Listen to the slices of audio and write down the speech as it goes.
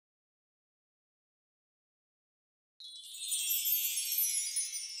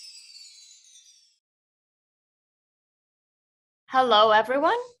Hello,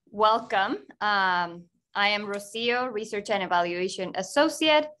 everyone. Welcome. I am Rocio, Research and Evaluation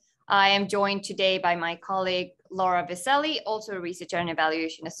Associate. I am joined today by my colleague, Laura Viselli, also Research and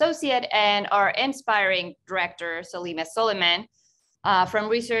Evaluation Associate, and our inspiring director, Salima Suleman, from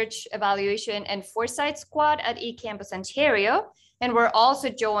Research, Evaluation, and Foresight Squad at eCampusOntario. And we're also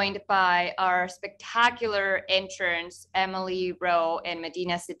joined by our spectacular interns, Emily Rowe and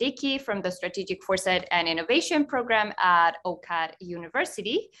Medina Siddiqui from the Strategic Foresight and Innovation Program at OCAD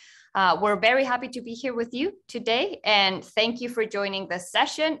University. We're very happy to be here with you today, and thank you for joining the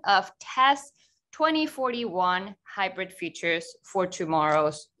session of TESS 2041 Hybrid Futures for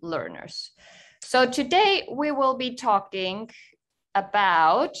Tomorrow's Learners. So today we will be talking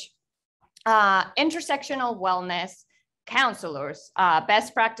about intersectional wellness counselors,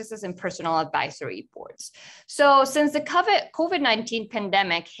 best practices and personal advisory boards. So since the COVID-19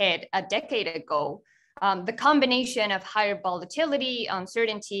 pandemic hit a decade ago, the combination of higher volatility,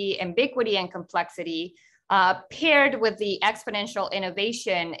 uncertainty, ambiguity, and complexity paired with the exponential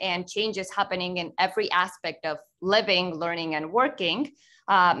innovation and changes happening in every aspect of living, learning, and working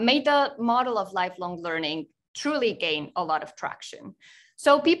made the model of lifelong learning truly gain a lot of traction.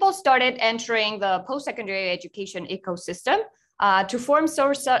 So people started entering the post-secondary education ecosystem to form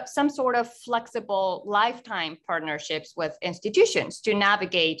some sort of flexible lifetime partnerships with institutions to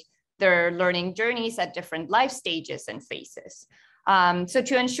navigate their learning journeys at different life stages and phases. So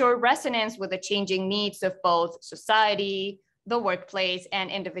to ensure resonance with the changing needs of both society, the workplace, and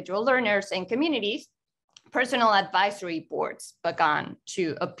individual learners and communities, personal advisory boards began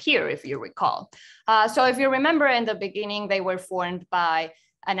to appear, if you recall. So if you remember in the beginning, they were formed by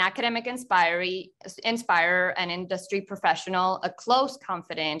an academic inspirer, an industry professional, a close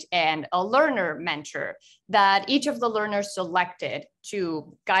confidant, and a learner mentor that each of the learners selected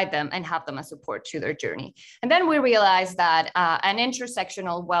to guide them and have them as support to their journey. And then we realized that an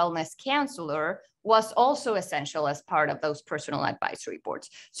intersectional wellness counselor was also essential as part of those personal advisory boards.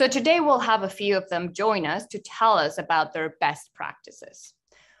 So today we'll have a few of them join us to tell us about their best practices.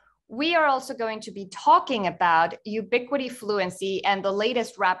 We are also going to be talking about ubiquity fluency and the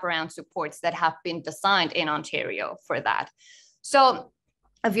latest wraparound supports that have been designed in Ontario for that. So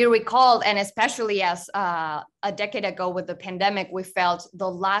if you recall, and especially as a decade ago with the pandemic, we felt the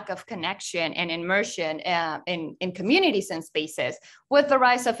lack of connection and immersion in communities and spaces. With the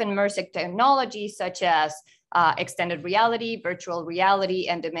rise of immersive technologies such as extended reality, virtual reality,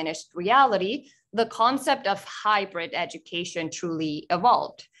 and diminished reality, the concept of hybrid education truly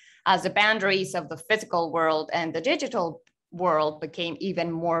evolved as the boundaries of the physical world and the digital world became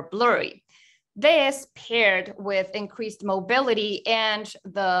even more blurry. This, paired with increased mobility and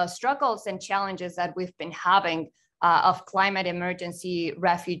the struggles and challenges that we've been having of climate emergency,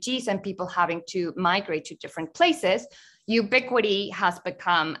 refugees, and people having to migrate to different places, ubiquity has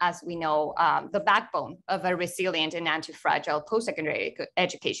become, as we know, the backbone of a resilient and anti-fragile post-secondary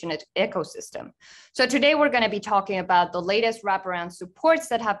education ecosystem. So today we're going to be talking about the latest wraparound supports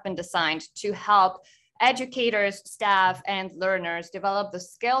that have been designed to help educators, staff, and learners develop the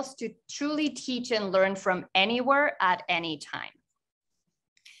skills to truly teach and learn from anywhere at any time.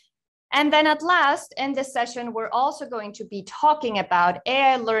 And then at last, in this session, we're also going to be talking about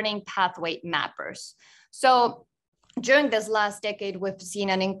AI learning pathway mappers. So during this last decade, we've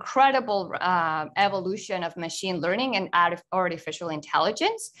seen an incredible evolution of machine learning and artificial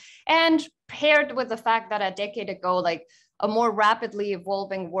intelligence. And paired with the fact that a decade ago, like a more rapidly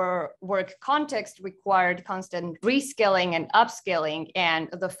evolving work context required constant reskilling and upskilling. And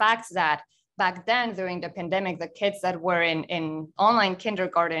the fact that back then during the pandemic, the kids that were in online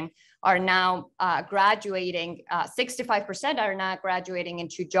kindergarten are now graduating, 65% are now graduating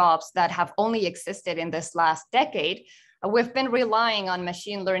into jobs that have only existed in this last decade. We've been relying on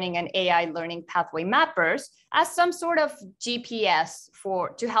machine learning and AI learning pathway mappers as some sort of GPS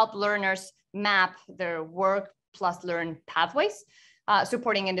to help learners map their work plus learn pathways,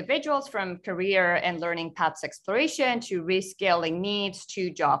 supporting individuals from career and learning paths exploration to reskilling needs to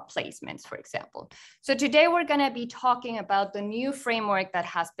job placements, for example. So today we're going to be talking about the new framework that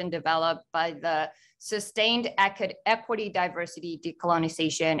has been developed by the Sustained Equity, Diversity,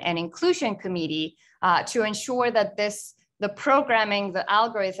 Decolonization, and Inclusion Committee to ensure that the programming, the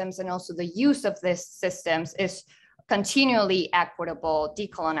algorithms, and also the use of these systems is continually equitable,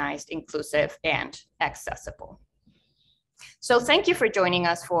 decolonized, inclusive, and accessible. So thank you for joining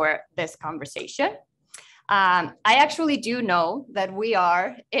us for this conversation. I actually do know that we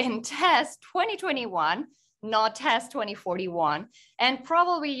are in TESS 2021, not TESS 2041. And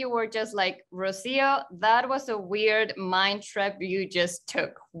probably you were just like, Rocio, that was a weird mind trip you just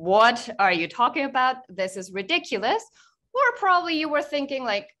took. What are you talking about? This is ridiculous. Or probably you were thinking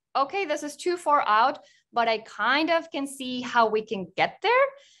like, okay, this is too far out, but I kind of can see how we can get there.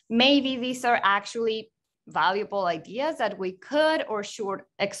 Maybe these are actually valuable ideas that we could or should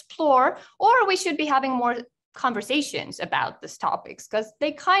explore, or we should be having more conversations about these topics because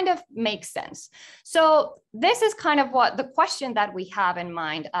they kind of make sense. So this is kind of what the question that we have in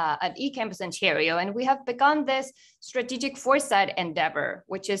mind at eCampus Ontario. And we have begun this strategic foresight endeavor,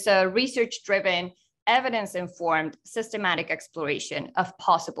 which is a research-driven, evidence-informed, systematic exploration of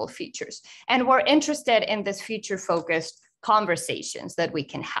possible futures. And we're interested in this future-focused conversations that we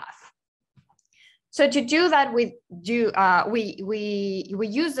can have. So to do that, we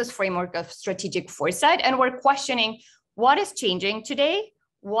use this framework of strategic foresight, and we're questioning what is changing today,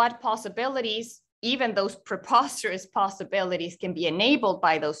 what possibilities, even those preposterous possibilities, can be enabled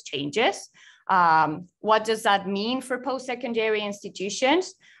by those changes. What does that mean for post-secondary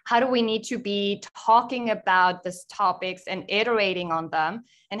institutions? How do we need to be talking about these topics and iterating on them?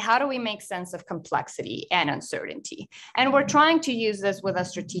 And how do we make sense of complexity and uncertainty? And we're trying to use this with a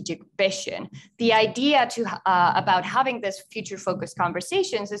strategic vision. The idea about having this future-focused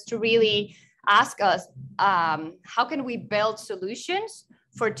conversations is to really ask us, how can we build solutions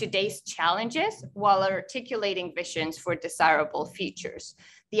for today's challenges while articulating visions for desirable futures?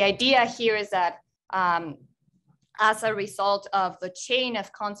 The idea here is that as a result of the chain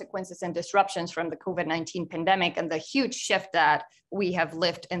of consequences and disruptions from the COVID-19 pandemic and the huge shift that we have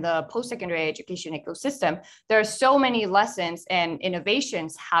lived in the post-secondary education ecosystem, there are so many lessons and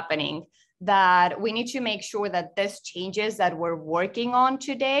innovations happening that we need to make sure that these changes that we're working on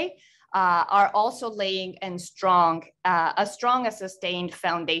today are also laying a strong and sustained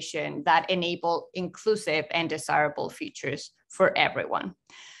foundation that enable inclusive and desirable futures for everyone.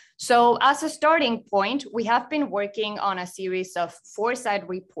 So as a starting point, we have been working on a series of foresight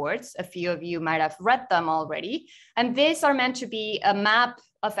reports. A few of you might have read them already. And these are meant to be a map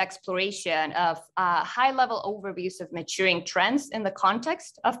of exploration of high-level overviews of maturing trends in the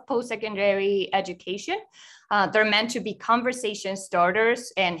context of post-secondary education. They're meant to be conversation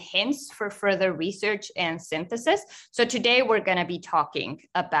starters and hints for further research and synthesis. So today we're going to be talking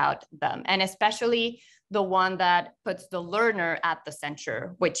about them, and especially the one that puts the learner at the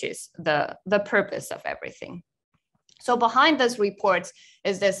center, which is the purpose of everything. So behind those reports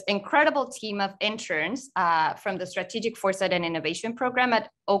is this incredible team of interns from the Strategic Foresight and Innovation Program at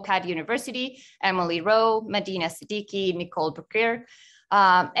OCAD University: Emily Rowe, Medina Siddiqui, Nicole Bouquer,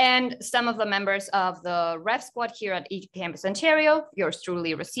 and some of the members of the Rev Squad here at eCampus Ontario, yours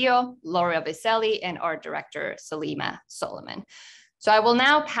truly, Rocio, Laura Viselli, and our director, Salima Suleman. So I will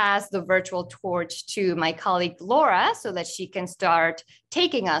now pass the virtual torch to my colleague, Laura, so that she can start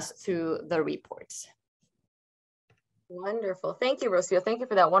taking us through the reports. Wonderful. Thank you, Rocio. Thank you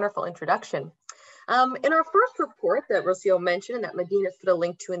for that wonderful introduction. In our first report that Rocio mentioned and that Medina's put a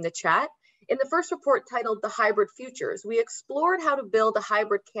link to in the chat, in the first report titled The Hybrid Futures, we explored how to build a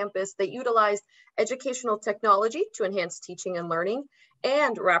hybrid campus that utilized educational technology to enhance teaching and learning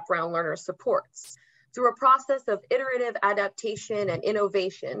and wraparound learner supports. Through a process of iterative adaptation and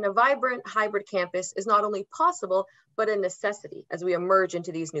innovation, a vibrant hybrid campus is not only possible, but a necessity as we emerge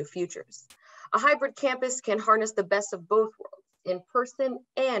into these new futures. A hybrid campus can harness the best of both worlds, in-person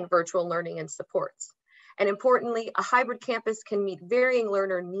and virtual learning and supports. And importantly, a hybrid campus can meet varying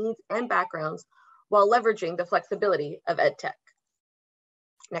learner needs and backgrounds while leveraging the flexibility of EdTech.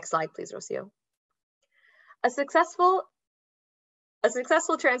 Next slide, please, Rocio. A successful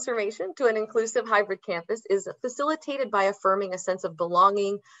transformation to an inclusive hybrid campus is facilitated by affirming a sense of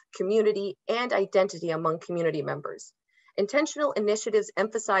belonging, community, and identity among community members. Intentional initiatives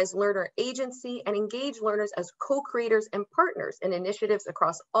emphasize learner agency and engage learners as co-creators and partners in initiatives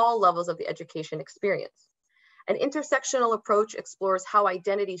across all levels of the education experience. An intersectional approach explores how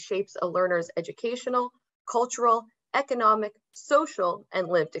identity shapes a learner's educational, cultural, economic, social, and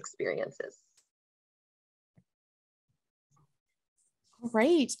lived experiences.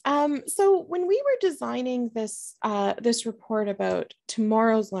 Right. So when we were designing this report about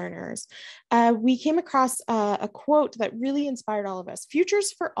tomorrow's learners, we came across a quote that really inspired all of us.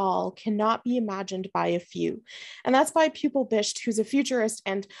 Futures for all cannot be imagined by a few. And that's by Pupil Bisht, who's a futurist.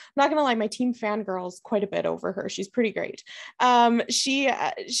 And I'm not going to lie, my team fangirls quite a bit over her. She's pretty great.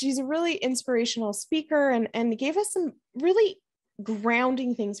 She's a really inspirational speaker and gave us some really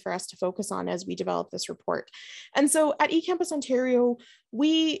grounding things for us to focus on as we develop this report. And so at eCampus Ontario,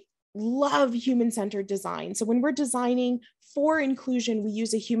 we love human-centered design. So when we're designing for inclusion, we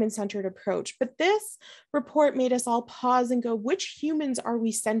use a human-centered approach. But this report made us all pause and go, which humans are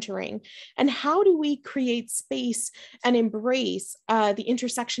we centering? And how do we create space and embrace the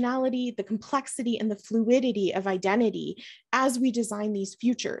intersectionality, the complexity, and the fluidity of identity as we design these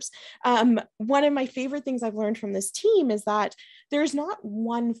futures? One of my favorite things I've learned from this team is that there's not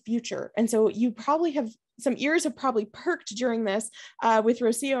one future. And so you probably have some ears have probably perked during this with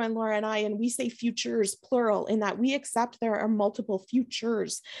Rocio and Laura and I, and we say futures plural in that we accept there are multiple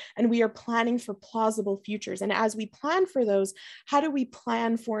futures and we are planning for plausible futures. And as we plan for those, how do we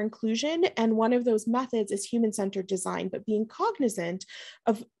plan for inclusion? And one of those methods is human-centered design, but being cognizant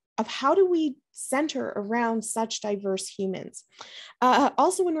of how do we center around such diverse humans.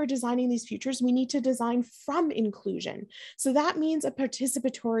 Also, when we're designing these futures, we need to design from inclusion. So that means a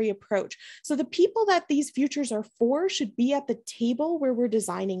participatory approach. So the people that these futures are for should be at the table where we're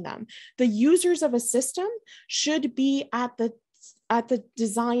designing them. The users of a system should be at the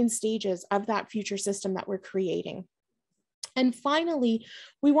design stages of that future system that we're creating. And finally,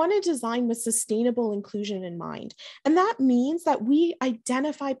 we want to design with sustainable inclusion in mind. And that means that we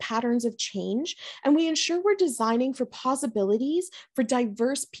identify patterns of change and we ensure we're designing for possibilities for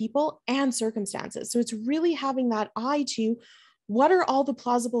diverse people and circumstances. So it's really having that eye to what are all the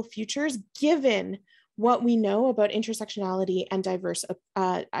plausible futures given what we know about intersectionality and diverse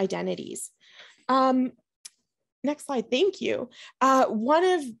identities. Next slide, thank you. One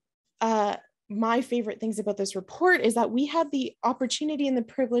of my favorite things about this report is that we had the opportunity and the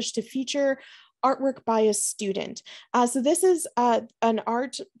privilege to feature artwork by a student. So this is an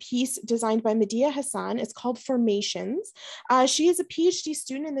art piece designed by Medea Hassan. It's called Formations. She is a PhD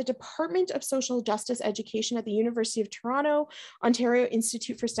student in the Department of Social Justice Education at the University of Toronto, Ontario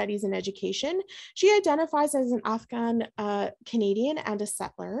Institute for Studies in Education. She identifies as an Afghan Canadian and a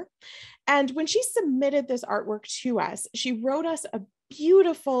settler. And when she submitted this artwork to us, she wrote us a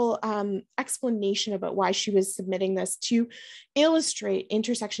beautiful explanation about why she was submitting this to illustrate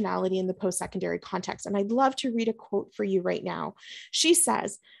intersectionality in the post-secondary context. And I'd love to read a quote for you right now. She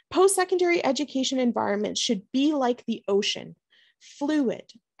says, post-secondary education environments should be like the ocean, fluid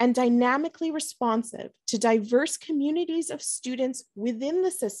and dynamically responsive to diverse communities of students within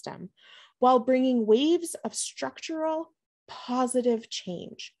the system, while bringing waves of structural positive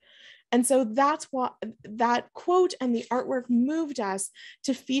change. And so that's what that quote and the artwork moved us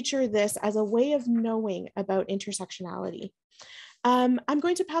to feature this as a way of knowing about intersectionality. I'm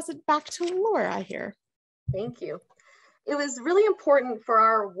going to pass it back to Laura here. Thank you. It was really important for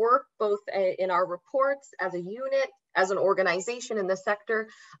our work, both in our reports as a unit, as an organization in the sector,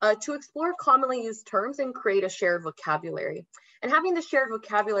 to explore commonly used terms and create a shared vocabulary. And having the shared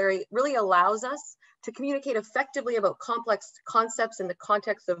vocabulary really allows us to communicate effectively about complex concepts in the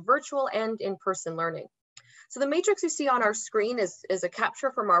context of virtual and in-person learning. So the matrix you see on our screen is a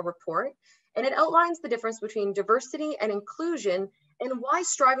capture from our report, and it outlines the difference between diversity and inclusion and why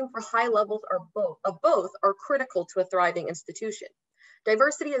striving for high levels of both are critical to a thriving institution.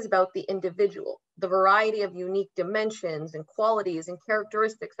 Diversity is about the individual, the variety of unique dimensions and qualities and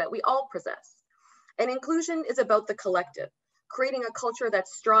characteristics that we all possess. And inclusion is about the collective, creating a culture that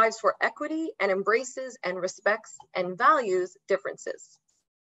strives for equity and embraces and respects and values differences.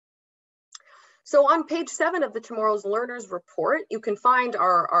 So on page 7 of the Tomorrow's Learners report, you can find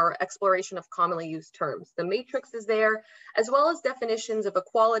our exploration of commonly used terms. The matrix is there, as well as definitions of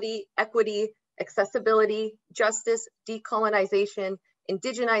equality, equity, accessibility, justice, decolonization,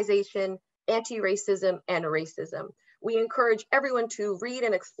 indigenization, anti-racism, and racism. We encourage everyone to read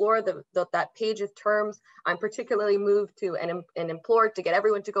and explore that page of terms. I'm particularly moved to and implored to get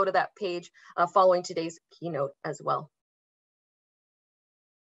everyone to go to that page following today's keynote as well.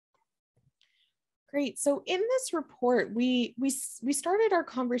 Great. So in this report, we started our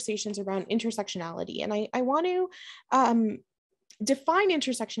conversations around intersectionality, and I want to define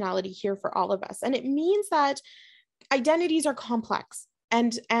intersectionality here for all of us. And it means that identities are complex.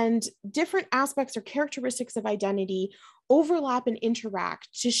 And different aspects or characteristics of identity overlap and interact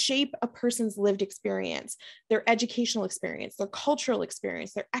to shape a person's lived experience, their educational experience, their cultural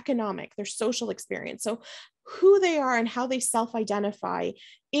experience, their economic, their social experience. So who they are and how they self-identify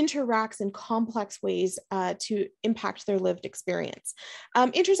interacts in complex ways to impact their lived experience.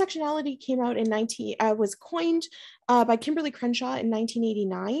 Intersectionality came out in was coined by Kimberly Crenshaw in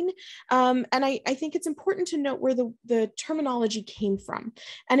 1989. And I think it's important to note where the terminology came from.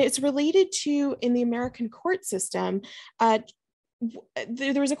 And it's related to, in the American court system,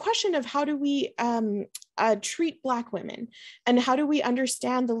 there was a question of how do we treat Black women and how do we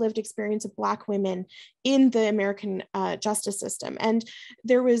understand the lived experience of Black women in the American justice system. And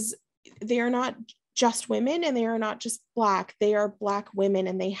they are not just women, and they are not just Black, they are Black women,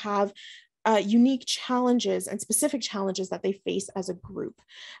 and they have unique challenges and specific challenges that they face as a group.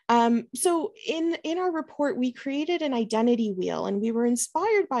 So in our report, we created an identity wheel, and we were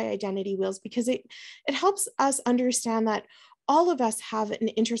inspired by identity wheels because it helps us understand that all of us have an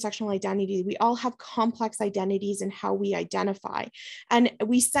intersectional identity. We all have complex identities in how we identify, and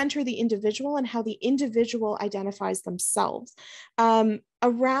we center the individual and how the individual identifies themselves.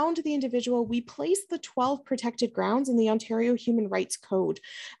 Around the individual, we place the 12 protected grounds in the Ontario Human Rights Code.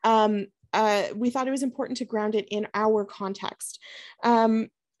 We thought it was important to ground it in our context. And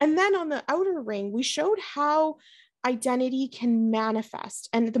then on the outer ring, we showed how identity can manifest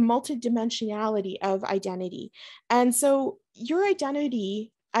and the multidimensionality of identity. And so your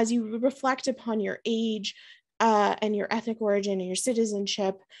identity, as you reflect upon your age and your ethnic origin and your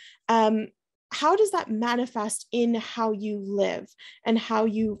citizenship, how does that manifest in how you live and how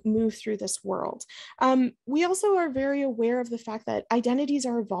you move through this world? We also are very aware of the fact that identities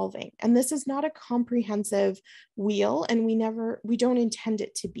are evolving, and this is not a comprehensive wheel, and we don't intend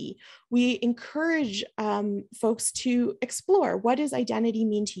it to be. We encourage folks to explore, what does identity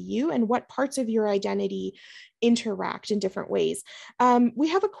mean to you, and what parts of your identity interact in different ways. We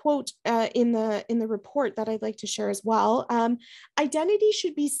have a quote in the report that I'd like to share as well. Identity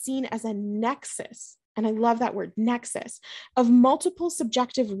should be seen as a nexus, and I love that word, nexus, of multiple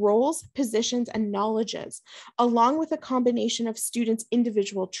subjective roles, positions, and knowledges, along with a combination of students'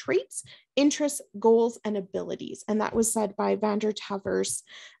 individual traits, interests, goals, and abilities. And that was said by Vander Tavers,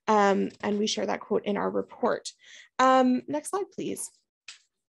 and we share that quote in our report. Next slide, please.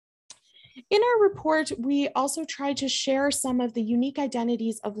 In our report, we also tried to share some of the unique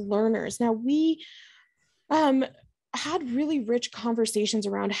identities of learners. Now, we had really rich conversations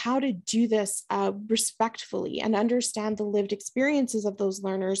around how to do this respectfully and understand the lived experiences of those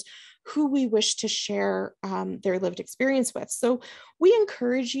learners who we wish to share their lived experience with. So we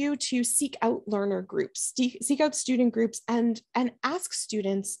encourage you to seek out learner groups, seek out student groups, and ask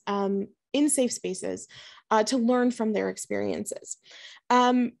students in safe spaces to learn from their experiences.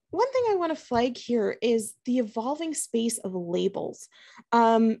 One thing I want to flag here is the evolving space of labels.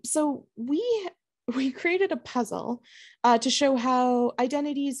 So we created a puzzle to show how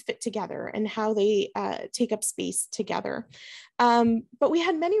identities fit together and how they take up space together. But we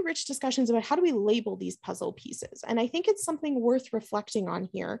had many rich discussions about how do we label these puzzle pieces. And I think it's something worth reflecting on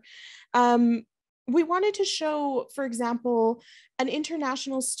here. We wanted to show, for example, an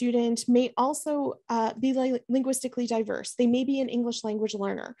international student may also be linguistically diverse. They may be an English language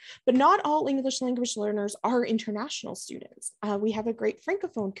learner, but not all English language learners are international students. We have a great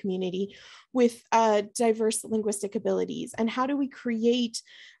Francophone community with diverse linguistic abilities. And how do we create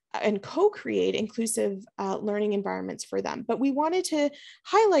and co-create inclusive learning environments for them? But we wanted to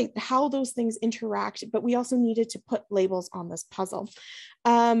highlight how those things interact, but we also needed to put labels on this puzzle.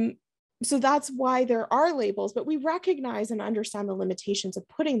 So that's why there are labels, but we recognize and understand the limitations of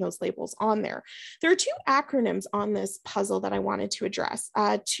putting those labels on there. There are two acronyms on this puzzle that I wanted to address,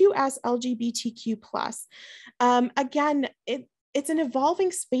 2S LGBTQ+. Again, it's an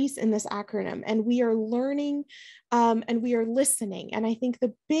evolving space in this acronym, and we are learning and we are listening. And I think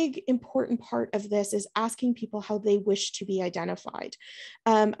the big important part of this is asking people how they wish to be identified.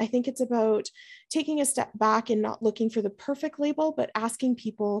 I think it's about taking a step back and not looking for the perfect label, but asking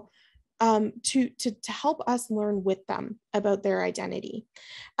people to help us learn with them about their identity.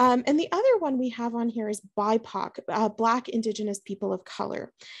 And the other one we have on here is BIPOC, Black, Indigenous, People of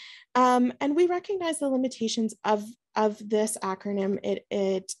Color. And we recognize the limitations of this acronym.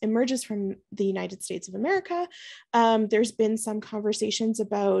 It emerges from the United States of America. There's been some conversations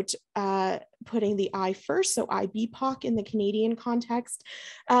about putting the I first, so I BIPOC in the Canadian context.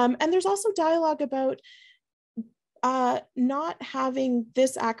 And there's also dialogue about not having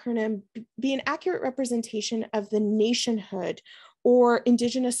this acronym be an accurate representation of the nationhood or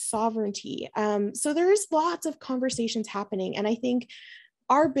Indigenous sovereignty. So there is lots of conversations happening. And I think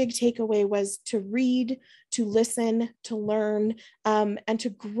our big takeaway was to read, to listen, to learn, and to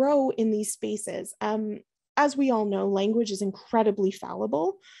grow in these spaces. As we all know, language is incredibly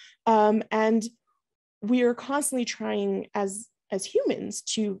fallible. And we are constantly trying as humans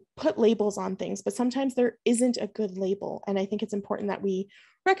to put labels on things, but sometimes there isn't a good label. And I think it's important that we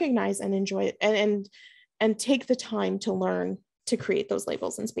recognize and enjoy it and take the time to learn to create those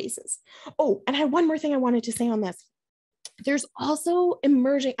labels and spaces. Oh, and I had one more thing I wanted to say on this. There's also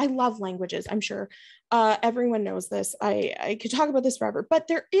emerging, I love languages, I'm sure everyone knows this. I could talk about this forever, but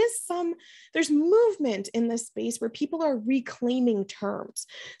there's movement in this space where people are reclaiming terms.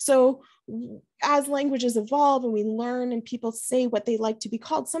 So as languages evolve and we learn and people say what they like to be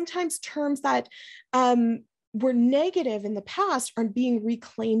called, sometimes terms that were negative in the past are being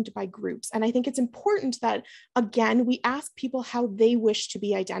reclaimed by groups. And I think it's important that, again, we ask people how they wish to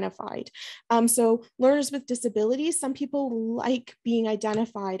be identified. So learners with disabilities, some people like being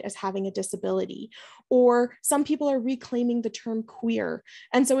identified as having a disability, or some people are reclaiming the term queer.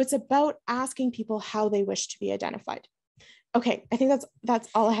 And so it's about asking people how they wish to be identified. Okay, I think that's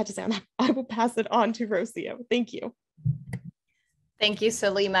all I had to say on that. I will pass it on to Rocio. Thank you. Thank you,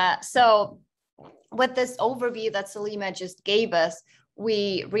 Salima. So with this overview that Salima just gave us,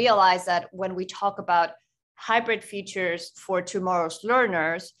 we realize that when we talk about hybrid futures for tomorrow's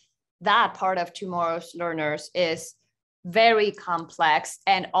learners, that part of tomorrow's learners is very complex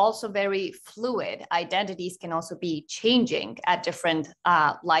and also very fluid. Identities can also be changing at different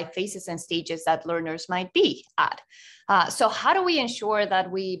life phases and stages that learners might be at. So how do we ensure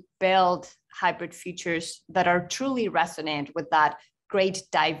that we build hybrid futures that are truly resonant with that great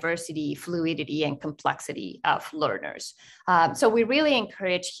diversity, fluidity, and complexity of learners? So we really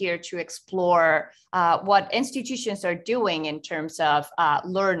encourage here to explore what institutions are doing in terms of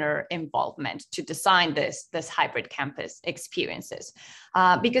learner involvement to design this hybrid campus experiences.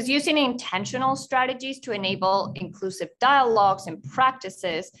 Because using intentional strategies to enable inclusive dialogues and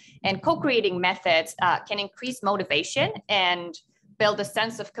practices and co-creating methods can increase motivation and build a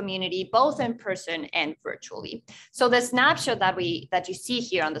sense of community, both in person and virtually. So the snapshot that you see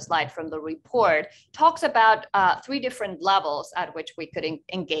here on the slide from the report talks about 3 different levels at which we could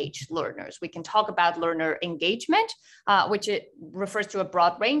engage learners. We can talk about learner engagement, which it refers to a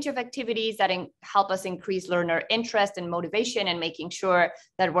broad range of activities that help us increase learner interest and motivation, and making sure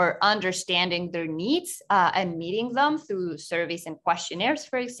that we're understanding their needs and meeting them through surveys and questionnaires,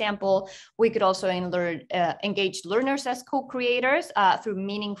 for example. We could also engage learners as co-creators through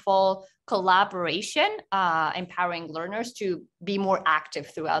meaningful collaboration, empowering learners to be more active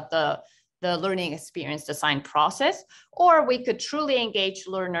throughout the learning experience design process. Or we could truly engage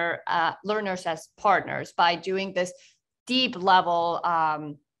learners as partners by doing this deep level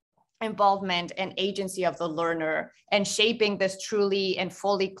involvement and agency of the learner, and shaping this truly and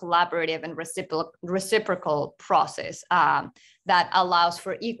fully collaborative and reciprocal process that allows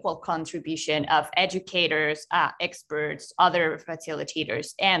for equal contribution of educators, experts, other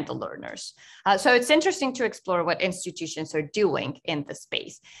facilitators, and the learners. So it's interesting to explore what institutions are doing in the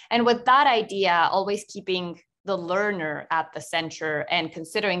space. And with that idea, always keeping the learner at the center and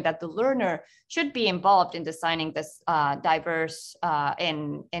considering that the learner should be involved in designing this diverse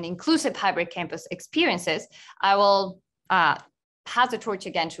and inclusive hybrid campus experiences, I will pass the torch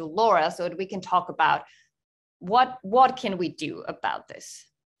again to Laura so that we can talk about what can we do about this.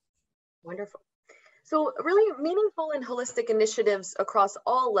 Wonderful. So really meaningful and holistic initiatives across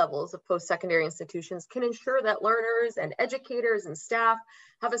all levels of post-secondary institutions can ensure that learners and educators and staff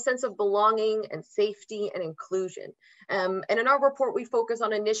have a sense of belonging and safety and inclusion. And in our report, we focus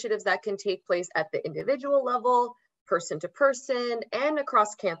on initiatives that can take place at the individual level, person to person, and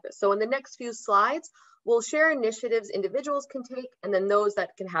across campus. So in the next few slides, we'll share initiatives individuals can take and then those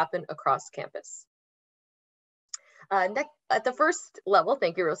that can happen across campus. At the first level,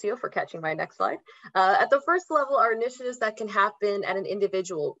 thank you, Rocio, for catching my next slide. At the first level are initiatives that can happen at an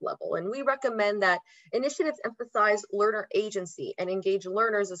individual level. And we recommend that initiatives emphasize learner agency and engage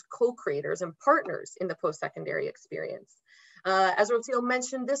learners as co-creators and partners in the post-secondary experience. As Rocio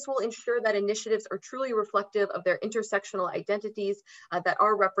mentioned, this will ensure that initiatives are truly reflective of their intersectional identities that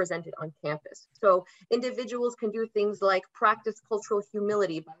are represented on campus. So individuals can do things like practice cultural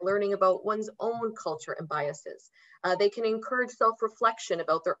humility by learning about one's own culture and biases. They can encourage self-reflection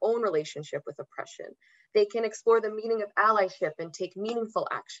about their own relationship with oppression. They can explore the meaning of allyship and take meaningful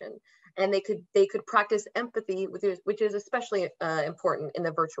action. And they could practice empathy, which is especially important in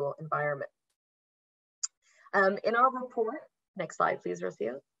the virtual environment. In our report, next slide, please,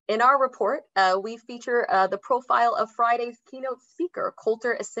 Rocio. In our report, we feature the profile of Friday's keynote speaker,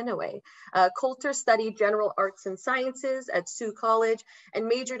 Colter Asinoe. Colter studied general arts and sciences at Sault College and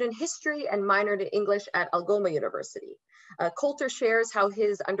majored in history and minored in English at Algoma University. Colter shares how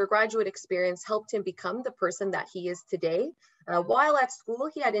his undergraduate experience helped him become the person that he is today. While at school,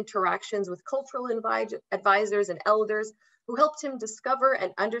 he had interactions with cultural advisors and elders who helped him discover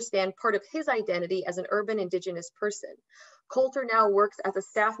and understand part of his identity as an urban Indigenous person. Coulter now works as a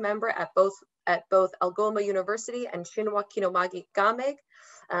staff member at both Algoma University and Shinwa Kinomagi Gameg.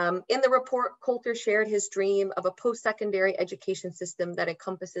 In the report, Coulter shared his dream of a post-secondary education system that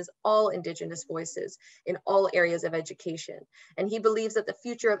encompasses all Indigenous voices in all areas of education. And he believes that the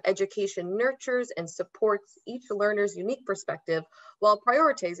future of education nurtures and supports each learner's unique perspective while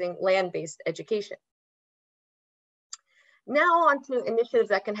prioritizing land-based education. Now on to initiatives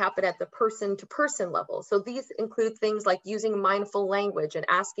that can happen at the person-to-person level. So these include things like using mindful language and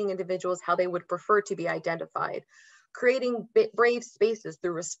asking individuals how they would prefer to be identified, creating brave spaces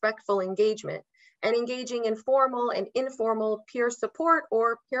through respectful engagement, and engaging in formal and informal peer support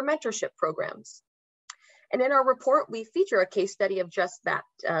or peer mentorship programs. And in our report, we feature a case study of just that,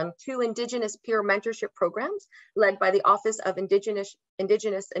 2 Indigenous peer mentorship programs led by the Office of Indigenous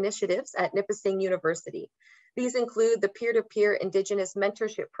Initiatives at Nipissing University. These include the peer-to-peer Indigenous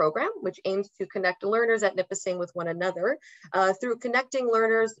mentorship program, which aims to connect learners at Nipissing with one another through connecting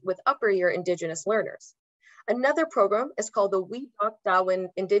learners with upper year Indigenous learners. Another program is called the Weedock Darwin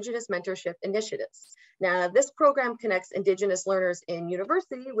Indigenous Mentorship Initiatives. Now, this program connects Indigenous learners in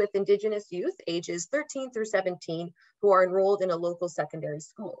university with Indigenous youth ages 13 through 17 who are enrolled in a local secondary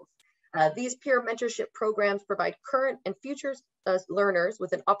schools. These peer mentorship programs provide current and future learners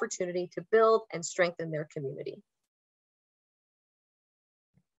with an opportunity to build and strengthen their community.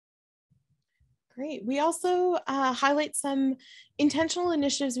 Great. We also highlight some intentional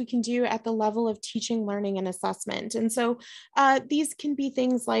initiatives we can do at the level of teaching, learning, and assessment. And so these can be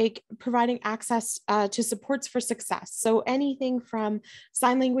things like providing access to supports for success. So anything from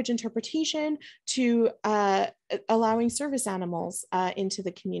sign language interpretation to allowing service animals into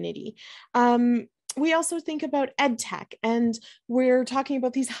the community. We also think about ed tech, and we're talking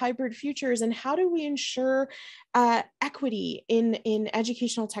about these hybrid futures and how do we ensure equity in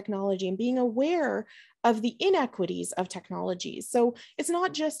educational technology and being aware of the inequities of technologies. So it's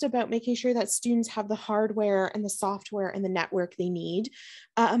not just about making sure that students have the hardware and the software and the network they need.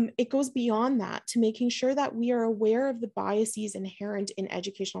 It goes beyond that to making sure that we are aware of the biases inherent in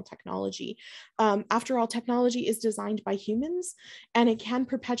educational technology. After all, technology is designed by humans, and it can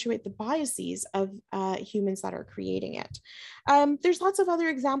perpetuate the biases of humans that are creating it. There's lots of other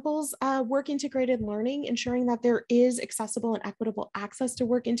examples. Work integrated learning, ensuring that there is accessible and equitable access to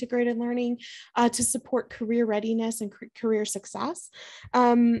work integrated learning to support career readiness and career success.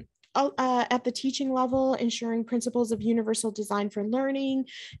 At the teaching level, ensuring principles of universal design for learning,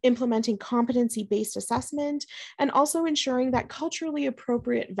 implementing competency-based assessment, and also ensuring that culturally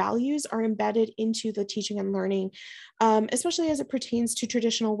appropriate values are embedded into the teaching and learning, especially as it pertains to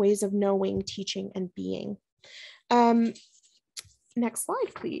traditional ways of knowing, teaching, and being. Next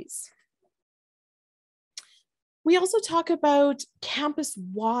slide, please. We also talk about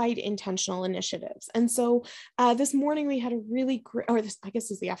campus-wide intentional initiatives. And so this morning we had a really great, or this, I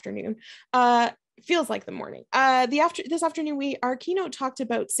guess is the afternoon, feels like the morning. This afternoon, our keynote talked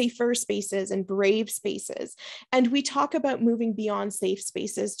about safer spaces and brave spaces. And we talk about moving beyond safe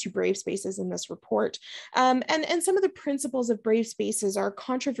spaces to brave spaces in this report. And some of the principles of brave spaces are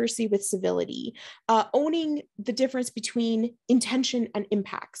controversy with civility, owning the difference between intention and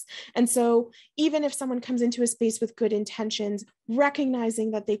impacts. And so even if someone comes into a space with good intentions,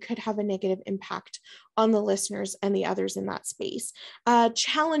 recognizing that they could have a negative impact on the listeners and the others in that space.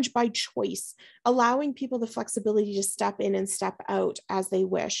 Challenge by choice, allowing people the flexibility to step in and step out as they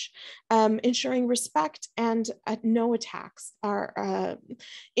wish. Ensuring respect and no attacks are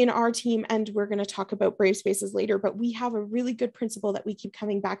in our team, and we're going to talk about brave spaces later, but we have a really good principle that we keep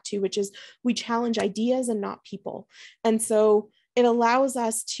coming back to, which is we challenge ideas and not people. And so it allows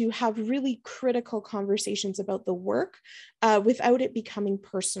us to have really critical conversations about the work without it becoming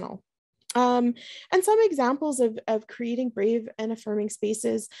personal. And some examples of creating brave and affirming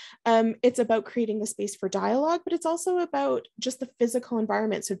spaces, it's about creating the space for dialogue, but it's also about just the physical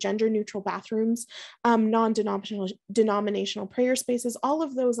environment. So gender neutral bathrooms, non-denominational prayer spaces, all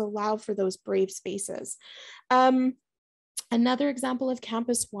of those allow for those brave spaces. Another example of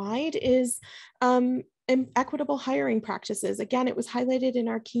campus-wide is equitable hiring practices. Again, it was highlighted in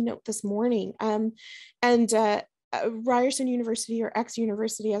our keynote this morning. Ryerson University, or X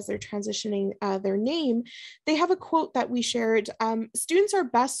University as they're transitioning their name, they have a quote that we shared. Students are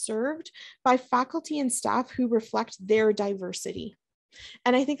best served by faculty and staff who reflect their diversity.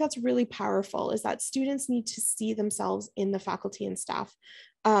 And I think that's really powerful, is that students need to see themselves in the faculty and staff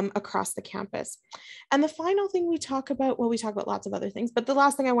across the campus. And the final thing we talk about, well, we talk about lots of other things, but the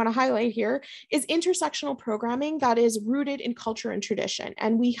last thing I want to highlight here is intersectional programming that is rooted in culture and tradition.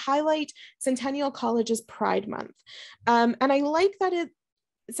 And we highlight Centennial College's Pride Month. And I like that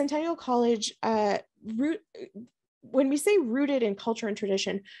Centennial College when we say rooted in culture and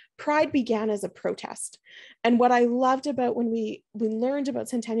tradition, Pride began as a protest. And what I loved about when we learned about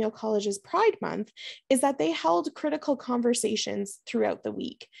Centennial College's Pride Month is that they held critical conversations throughout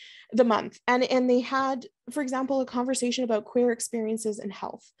the month. And they had, for example, a conversation about queer experiences and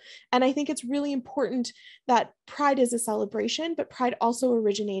health. And I think it's really important that Pride is a celebration, but Pride also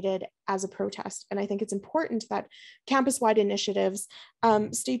originated as a protest. And I think it's important that campus-wide initiatives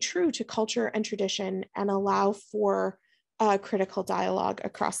stay true to culture and tradition and allow for critical dialogue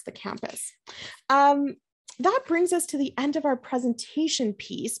across the campus. That brings us to the end of our presentation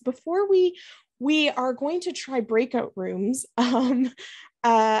piece. Before we are going to try breakout rooms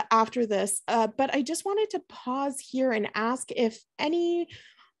after this, but I just wanted to pause here and ask if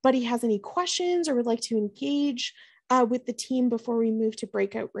anybody has any questions or would like to engage with the team before we move to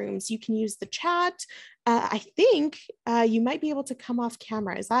breakout rooms. You can use the chat. I think you might be able to come off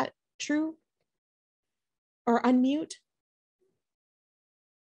camera. Is that true? Or unmute?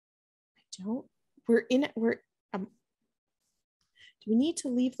 I don't. Do we need to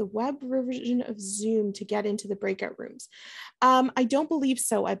leave the web version of Zoom to get into the breakout rooms? I don't believe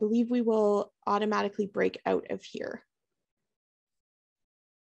so. I believe we will automatically break out of here.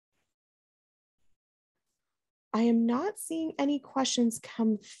 I am not seeing any questions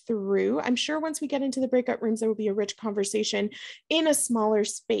come through. I'm sure once we get into the breakout rooms, there will be a rich conversation in a smaller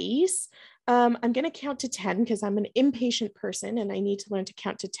space. I'm going to count to 10 because I'm an impatient person and I need to learn to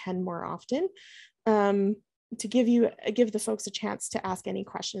count to 10 more often to give the folks a chance to ask any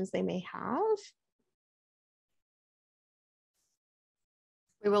questions they may have.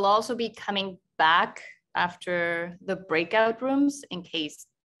 We will also be coming back after the breakout rooms in case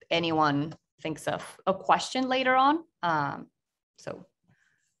anyone thinks of a question later on. So I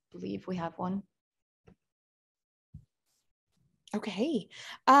believe we have one. Okay.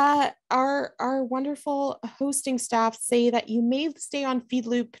 Our wonderful hosting staff say that you may stay on feed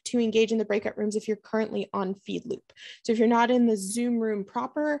loop to engage in the breakout rooms if you're currently on feed loop. So if you're not in the Zoom room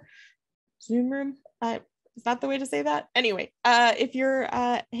proper, Zoom room, is that the way to say that? Anyway, if you're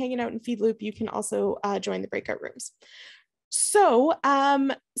hanging out in feed loop, you can also join the breakout rooms. So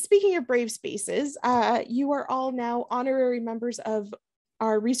speaking of Brave Spaces, you are all now honorary members of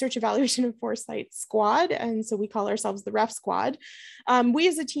our Research Evaluation and Foresight Squad, and so we call ourselves the REF Squad. We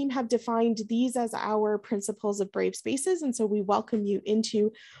as a team have defined these as our principles of Brave Spaces, and so we welcome you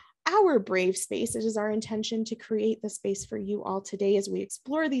into our brave space. It is our intention to create the space for you all today as we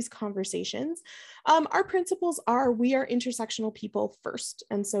explore these conversations. Our principles are, we are intersectional people first,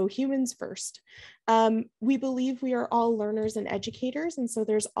 and so humans first. We believe we are all learners and educators, and so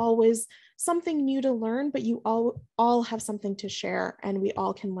there's always something new to learn, but you all have something to share, and we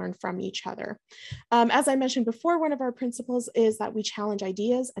all can learn from each other. As I mentioned before, one of our principles is that we challenge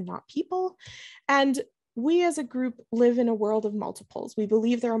ideas and not people. And we as a group live in a world of multiples. We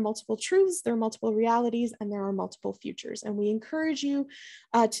believe there are multiple truths, there are multiple realities, and there are multiple futures. And we encourage you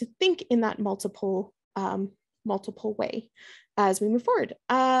to think in that multiple way as we move forward.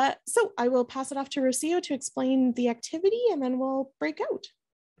 So I will pass it off to Rocio to explain the activity, and then we'll break out.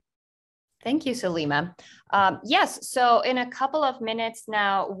 Thank you, Salima. Yes, so in a couple of minutes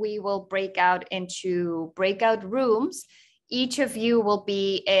now, we will break out into breakout rooms. Each of you will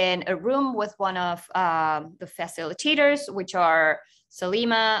be in a room with one of the facilitators, which are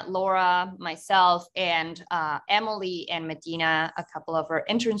Salima, Laura, myself, and Emily and Medina, a couple of our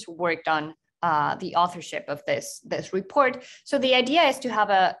interns who worked on the authorship of this report. So the idea is to have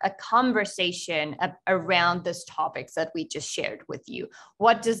a conversation around these topics that we just shared with you.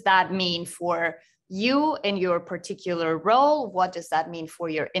 What does that mean for you in your particular role? What does that mean for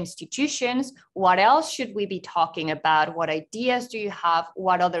your institutions? What else should we be talking about? What ideas do you have?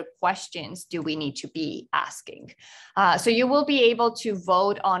 What other questions do we need to be asking? So you will be able to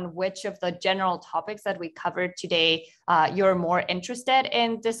vote on which of the general topics that we covered today you're more interested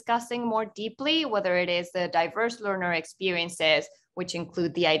in discussing more deeply, whether it is the diverse learner experiences, which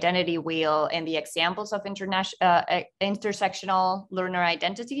include the identity wheel and the examples of intersectional learner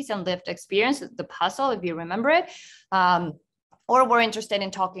identities and lived experience, the puzzle, if you remember it. Or we're interested in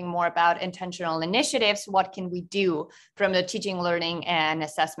talking more about intentional initiatives. What can we do from the teaching, learning, and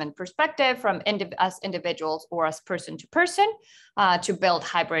assessment perspective, from us individuals or as person to person, to build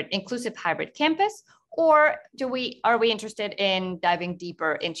inclusive hybrid campus? Or are we interested in diving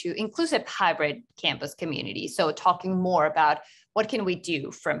deeper into inclusive hybrid campus communities? So talking more about what can we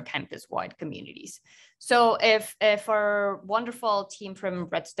do from campus-wide communities. So if our wonderful team from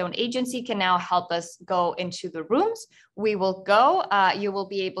Redstone Agency can now help us go into the rooms, we will go. You will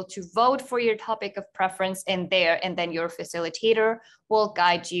be able to vote for your topic of preference in there, and then your facilitator will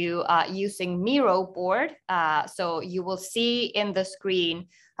guide you using Miro board. So you will see in the screen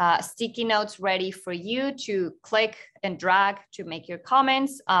sticky notes ready for you to click and drag to make your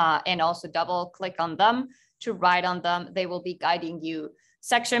comments, and also double click on them to write on them. They will be guiding you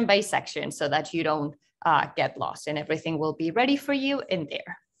section by section so that you don't get lost, and everything will be ready for you in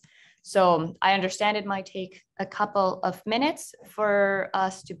there. So I understand it might take a couple of minutes for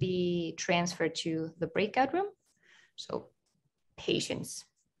us to be transferred to the breakout room. So patience.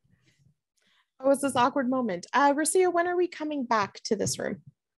 Oh, it's this awkward moment. Rocio, when are we coming back to this room?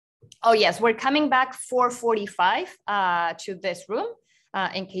 Oh yes, we're coming back 4:45 to this room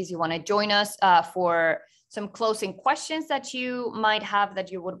in case you want to join us for some closing questions that you might have that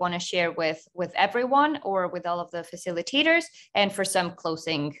you would want to share with everyone or with all of the facilitators, and for some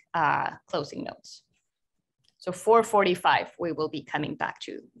closing notes. So 4:45, we will be coming back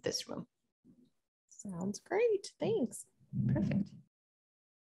to this room. Sounds great. Thanks. Perfect.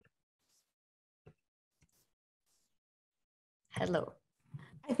 Hello.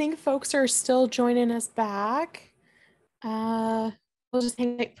 I think folks are still joining us back. We'll just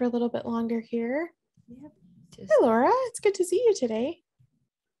hang tight for a little bit longer here. Yep. Hi, Laura. It's good to see you today.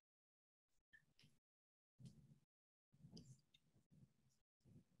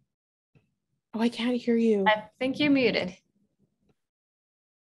 Oh, I can't hear you. I think you're muted.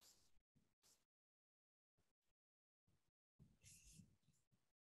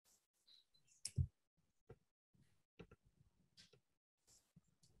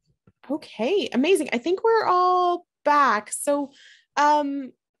 Okay, amazing. I think we're all back. So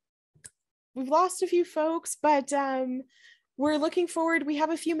we've lost a few folks, but we're looking forward. We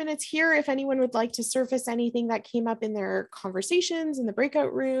have a few minutes here if anyone would like to surface anything that came up in their conversations in the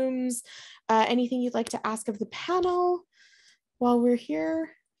breakout rooms, anything you'd like to ask of the panel while we're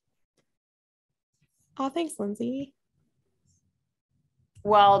here. Oh, thanks, Lindsay.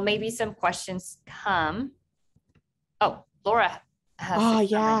 Well, maybe some questions come. Oh, Laura has. Oh,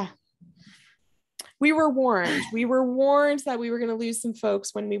 yeah. We were warned. We were warned that we were going to lose some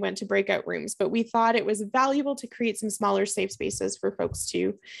folks when we went to breakout rooms, but we thought it was valuable to create some smaller safe spaces for folks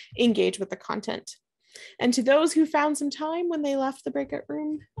to engage with the content. And to those who found some time when they left the breakout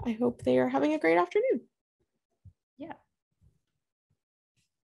room, I hope they are having a great afternoon. Yeah.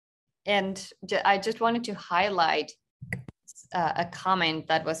 And I just wanted to highlight a comment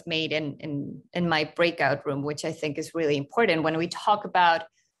that was made in my breakout room, which I think is really important when we talk about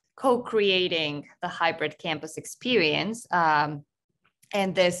co-creating the hybrid campus experience, and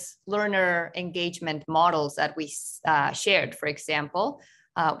this learner engagement models that we shared, for example.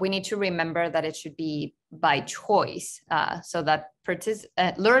 We need to remember that it should be by choice, so that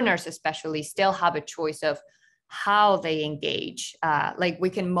learners especially still have a choice of how they engage. Like we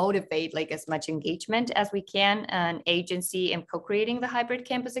can motivate like as much engagement as we can an agency in co-creating the hybrid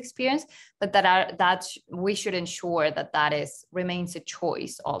campus experience, but that we should ensure that remains a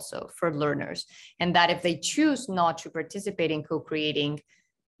choice also for learners, and that if they choose not to participate in co-creating,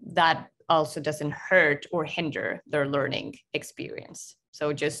 that also doesn't hurt or hinder their learning experience.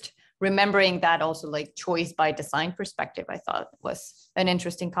 So just remembering that also, like choice by design perspective, I thought was an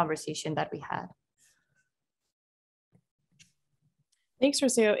interesting conversation that we had. Thanks,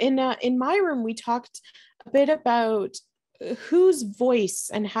 Rocio. In my room, we talked a bit about whose voice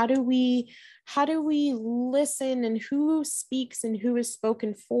and how do we listen, and who speaks and who is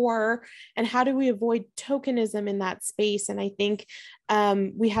spoken for, and how do we avoid tokenism in that space. And I think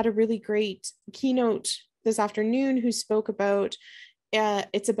we had a really great keynote this afternoon who spoke about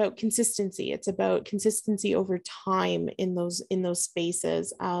it's about consistency. It's about consistency over time in those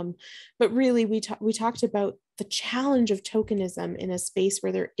spaces. But really, we talked about the challenge of tokenism in a space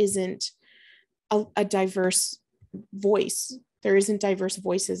where there isn't a diverse voice. There isn't diverse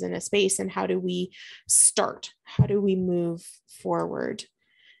voices in a space, and how do we start? How do we move forward?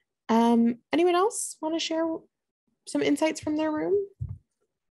 Anyone else want to share some insights from their room?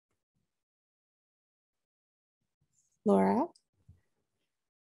 Laura?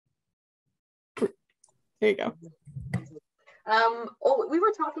 There you go. We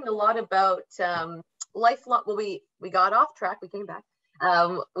were talking a lot about lifelong, well, we got off track, we came back.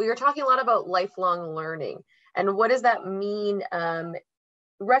 We were talking a lot about lifelong learning, and what does that mean?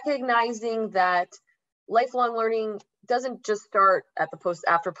 Recognizing that lifelong learning doesn't just start at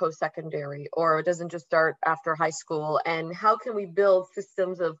after post-secondary, or it doesn't just start after high school, and how can we build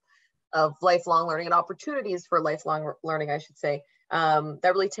systems of lifelong learning and opportunities for lifelong learning, I should say, that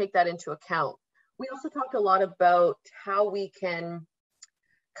really take that into account. We also talked a lot about how we can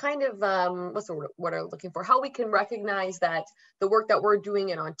kind of, what's the word I'm looking for? How we can recognize that the work that we're doing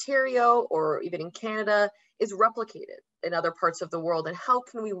in Ontario or even in Canada is replicated in other parts of the world, and how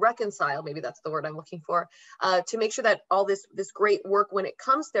can we reconcile, maybe that's the word I'm looking for, to make sure that all this great work when it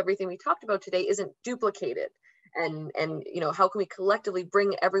comes to everything we talked about today isn't duplicated, and you know, how can we collectively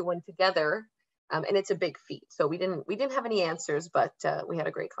bring everyone together, and it's a big feat. So we didn't have any answers, but we had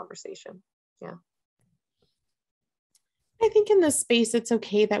a great conversation. Yeah. I think in this space, it's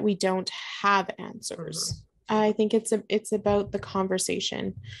okay that we don't have answers. I think it's about the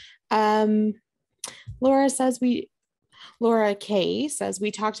conversation. Laura K says, we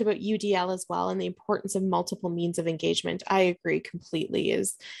talked about UDL as well and the importance of multiple means of engagement. I agree completely,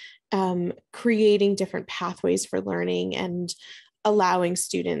 is creating different pathways for learning and allowing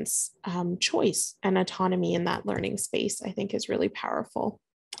students choice and autonomy in that learning space, I think is really powerful.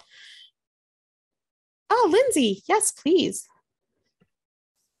 Oh, Lindsay, yes, please.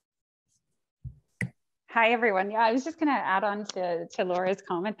 Hi, everyone. Yeah, I was just going to add on to Laura's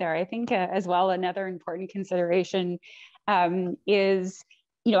comment there. I think as well, another important consideration is,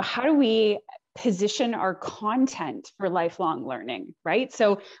 you know, how do we position our content for lifelong learning, right?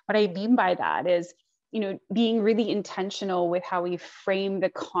 So what I mean by that is, you know, being really intentional with how we frame the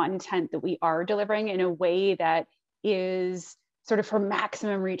content that we are delivering in a way that is sort of for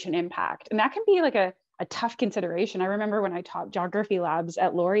maximum reach and impact. And that can be like a tough consideration. I remember when I taught geography labs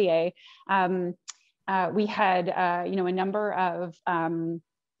at Laurier, we had, you know, a number of,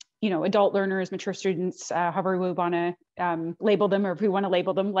 you know, adult learners, mature students, however we want to label them, or if we want to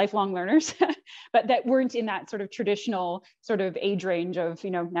label them lifelong learners, but that weren't in that sort of traditional sort of age range of,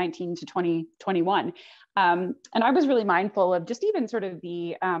 you know, 19 to 20, 21. And I was really mindful of just even sort of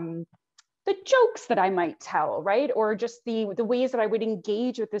the jokes that I might tell, right? Or just the ways that I would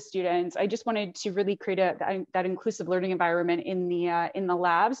engage with the students. I just wanted to really create that inclusive learning environment in the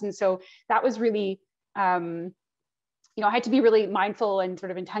labs. And so that was really, you know, I had to be really mindful and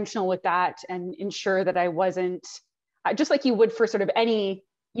sort of intentional with that and ensure that I wasn't, just like you would for sort of any,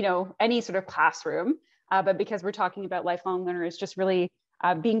 you know, any sort of classroom, but because we're talking about lifelong learners, just really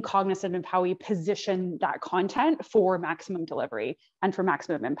being cognizant of how we position that content for maximum delivery and for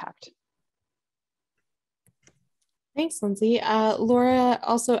maximum impact. Thanks, Lindsay. Laura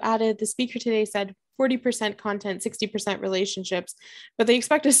also added, the speaker today said 40% content, 60% relationships, but they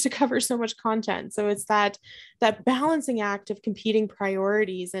expect us to cover so much content. So it's that balancing act of competing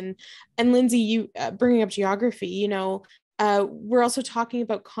priorities. And Lindsay, you bringing up geography, you know, we're also talking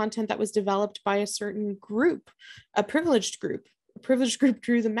about content that was developed by a certain group, a privileged group. Privileged group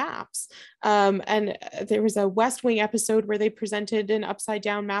drew the maps. And there was a West Wing episode where they presented an upside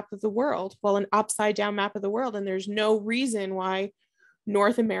down map of the world. Well, an upside down map of the world. And there's no reason why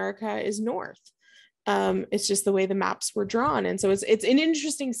North America is north. It's just the way the maps were drawn. And so it's an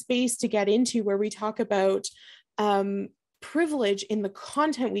interesting space to get into, where we talk about privilege in the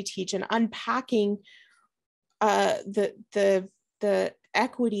content we teach and unpacking the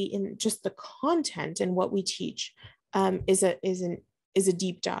equity in just the content and what we teach. Is a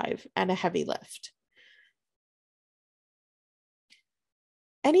deep dive and a heavy lift.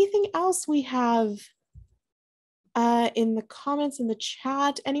 Anything else we have in the comments in the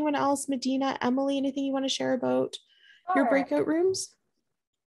chat? Anyone else? Medina, Emily, anything you want to share about your breakout rooms?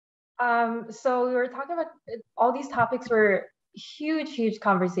 So we were talking about all these topics were huge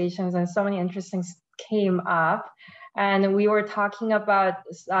conversations, and so many interesting things came up. And we were talking about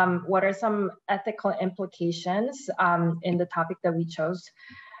what are some ethical implications in the topic that we chose.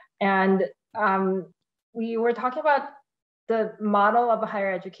 And we were talking about the model of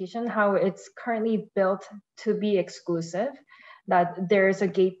higher education, how it's currently built to be exclusive, that there's a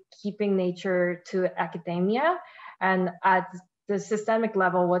gatekeeping nature to academia. And at the systemic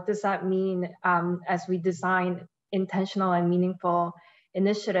level, what does that mean as we design intentional and meaningful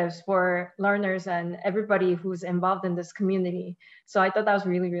initiatives for learners and everybody who's involved in this community? So I thought that was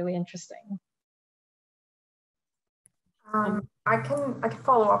really interesting. I can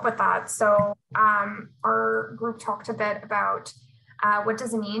follow up with that. So our group talked a bit about what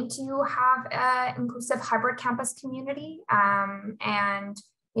does it mean to have an inclusive hybrid campus community, and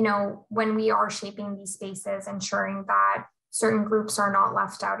you know, when we are shaping these spaces, ensuring that certain groups are not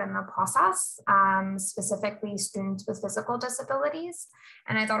left out in the process, specifically students with physical disabilities.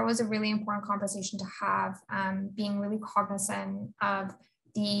 And I thought it was a really important conversation to have, being really cognizant of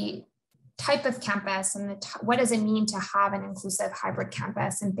the type of campus and what does it mean to have an inclusive hybrid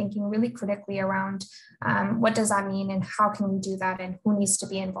campus, and thinking really critically around what does that mean and how can we do that and who needs to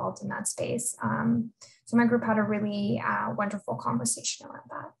be involved in that space. So my group had a really wonderful conversation around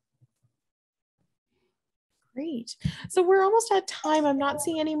that. Great. So we're almost at time. I'm not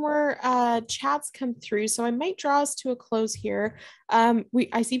seeing any more chats come through, so I might draw us to a close here.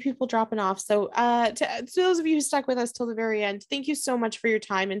 I see people dropping off. So to those of you who stuck with us till the very end, thank you so much for your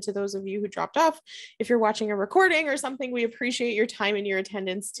time. And to those of you who dropped off, if you're watching a recording or something, we appreciate your time and your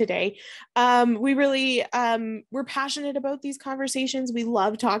attendance today. We really, we're passionate about these conversations. We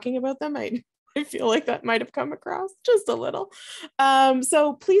love talking about them. I feel like that might have come across just a little.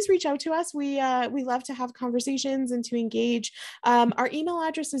 So please reach out to us. We love to have conversations and to engage. Our email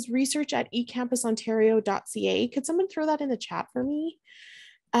address is research@eCampusOntario.ca. Could someone throw that in the chat for me?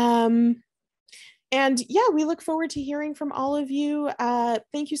 And yeah, we look forward to hearing from all of you.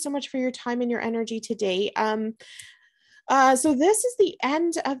 Thank you so much for your time and your energy today. So this is the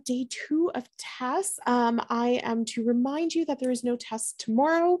end of day 2 of TESS. I am to remind you that there is no TESS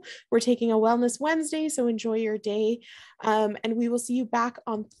tomorrow. We're taking a Wellness Wednesday, so enjoy your day. And we will see you back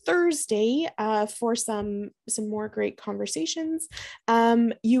on Thursday for some more great conversations.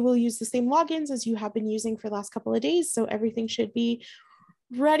 You will use the same logins as you have been using for the last couple of days, so everything should be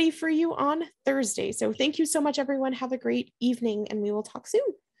ready for you on Thursday. So thank you so much, everyone. Have a great evening, and we will talk soon.